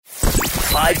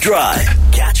5 Drive.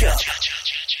 Catch up.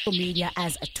 Social media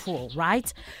as a tool,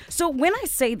 right? So when I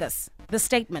say this, the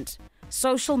statement,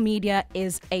 social media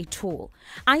is a tool,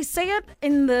 I say it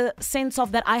in the sense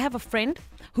of that I have a friend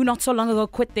who not so long ago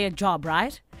quit their job,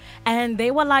 right? And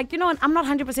they were like, you know, I'm not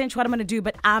 100% sure what I'm going to do,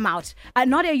 but I'm out.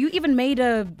 Nadia, you even made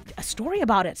a story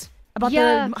about it. About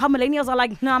how millennials are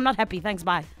like, no, I'm not happy, thanks,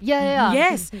 bye. Yeah.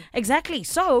 Yes, exactly.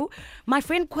 So my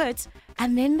friend quit,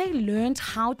 and then they learned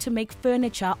how to make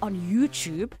furniture on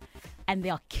YouTube, and they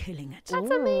are killing it.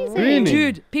 That's amazing. Really?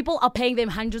 Dude, people are paying them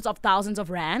hundreds of thousands of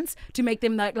rands to make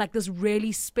them like this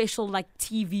really special like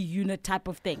TV unit type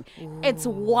of thing. It's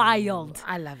wild.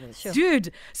 I love it. Sure.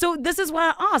 Dude, so this is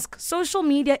why I ask. Social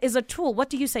media is a tool. What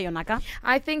do you say, Yonaka?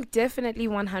 I think definitely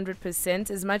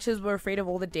 100%. As much as we're afraid of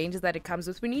all the dangers that it comes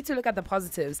with, we need to look at the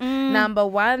positives. Number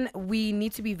one, we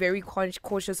need to be very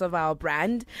cautious of our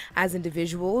brand as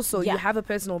individuals. So you have a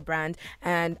personal brand,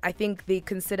 and I think they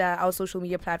consider our social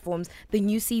media platforms the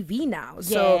new CV now.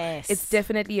 So it's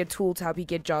definitely a tool to help you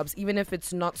get jobs, even if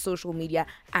it's not social media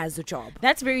as a job.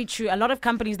 That's very true. A lot of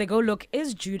companies, they go, look,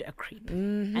 is Jude a creep?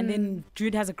 And then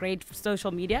Jude has a great social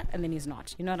media, and then he's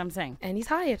not. You know what I'm saying? And he's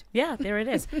hired. Yeah, there it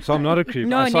is. So I'm not a creep.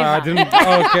 No, Sorry, never. I didn't.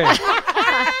 Oh, okay.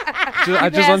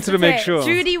 I just wanted to make sure.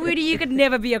 Judy Woody, you could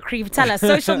never be a creep. Tell us,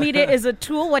 social media is a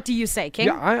tool. What do you say, King?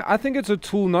 Yeah, I think it's a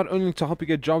tool not only to help you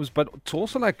get jobs, but to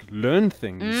also like learn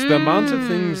things. The amount of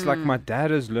things like my dad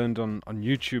has learned on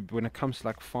YouTube when it comes to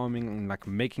like farming and like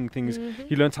making things.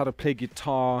 He learns how to play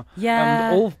guitar.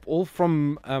 All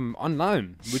from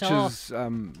online,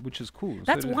 which is cool.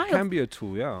 That's so it wild. can be a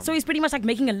tool, yeah. So he's pretty much like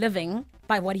making a living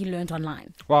by what he learned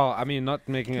online. Well, I mean, not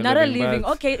making a Not living. a living.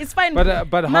 But, Okay, it's fine.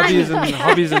 But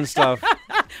hobbies and stuff.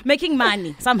 Making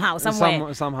money somehow,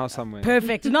 somewhere. Somehow, somewhere.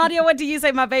 Perfect. Nadia, what do you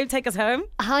say, my babe? Take us home.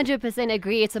 100%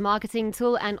 agree. It's a marketing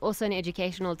tool and also an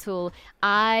educational tool.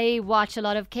 I watch a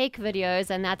lot of cake videos,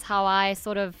 and that's how I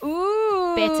sort of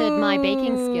bettered my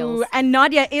baking skills. And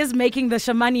Nadia is making the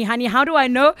shamani, honey. How do I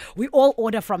know? We all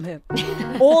order from her.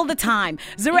 All the time.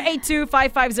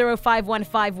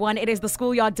 082-550-5151. It is the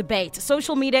schoolyard debate.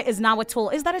 Social media is now a tool.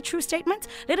 Is that a true statement?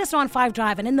 Let us know on 5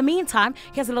 Drive. And in the meantime,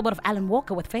 here's a little bit of Alan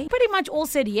Walker with Faith. Pretty much all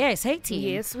said yes. Hey, team.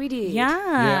 Yes, we did.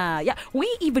 Yeah.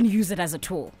 We even use it as a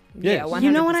tool. Yeah, 100%.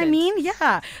 You know what I mean?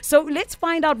 Yeah. So let's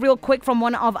find out real quick from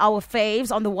one of our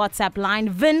faves on the WhatsApp line.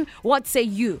 Vin, what say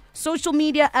you? Social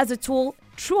media as a tool,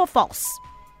 true or false?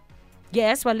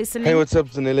 Yes, we're listening. Hey, what's up,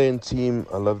 Zanele and team?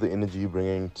 I love the energy you're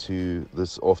bringing to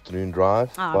this afternoon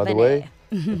drive, by the way.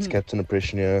 It's Captain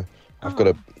Oppression here. I've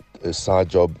got a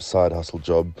side hustle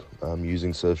job,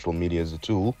 using social media as a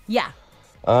tool. Yeah.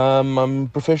 I'm a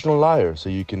professional liar, so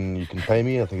you can pay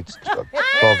me. I think it's 12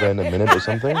 rand a minute or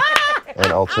something. And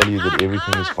I'll tell you that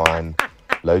everything is fine.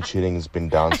 Load shedding has been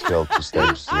downscaled to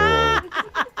stage 0.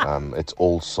 It's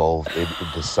all solved.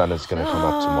 The sun is going to come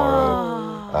up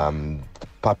tomorrow.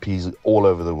 Puppies all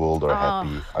over the world are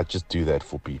happy. I just do that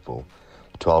for people.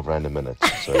 12 rand a minute.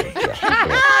 So, yeah.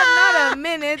 Not a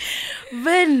minute.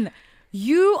 Vin,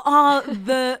 you are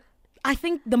I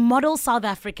think the model South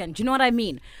African. Do you know what I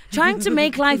mean? Trying to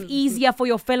make life easier for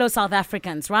your fellow South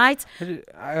Africans, right?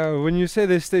 When you say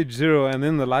there's stage 0 and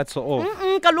then the lights are off.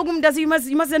 You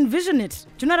must envision it.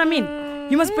 Do you know what I mean?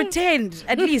 You must pretend,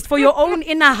 at least for your own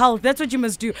inner health. That's what you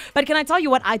must do. But can I tell you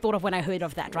what I thought of when I heard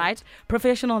of that, right?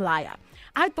 Professional liar.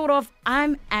 I thought of,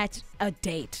 I'm at a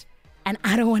date and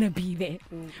I don't want to be there.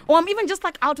 Or I'm even just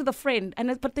like out with a friend,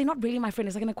 but they're not really my friend.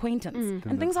 It's like an acquaintance.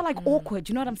 And things are like awkward.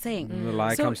 You know what I'm saying? The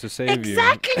liar comes to save you.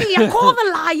 Exactly. I call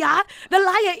the liar. The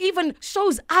liar even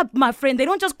shows up, my friend. They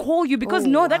don't just call you because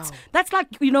that's like,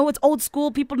 it's old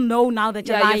school. People know now that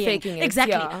you're lying. You're faking it.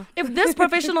 Exactly. Yeah. If this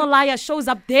professional liar shows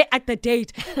up there at the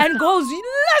date and goes,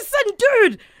 listen,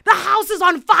 dude, the house is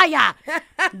on fire.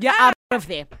 You're out of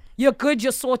there. You're good,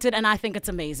 you're sorted, and I think it's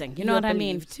amazing. You know what I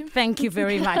mean? Thank you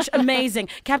very much. Amazing.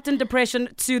 Captain Depression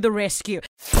to the rescue.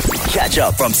 Catch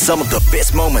up from some of the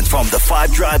best moments from the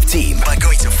 5 Drive team by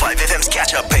going to 5FM's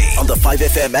catch-up page on the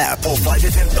 5FM app or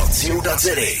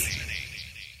 5FM.co.za.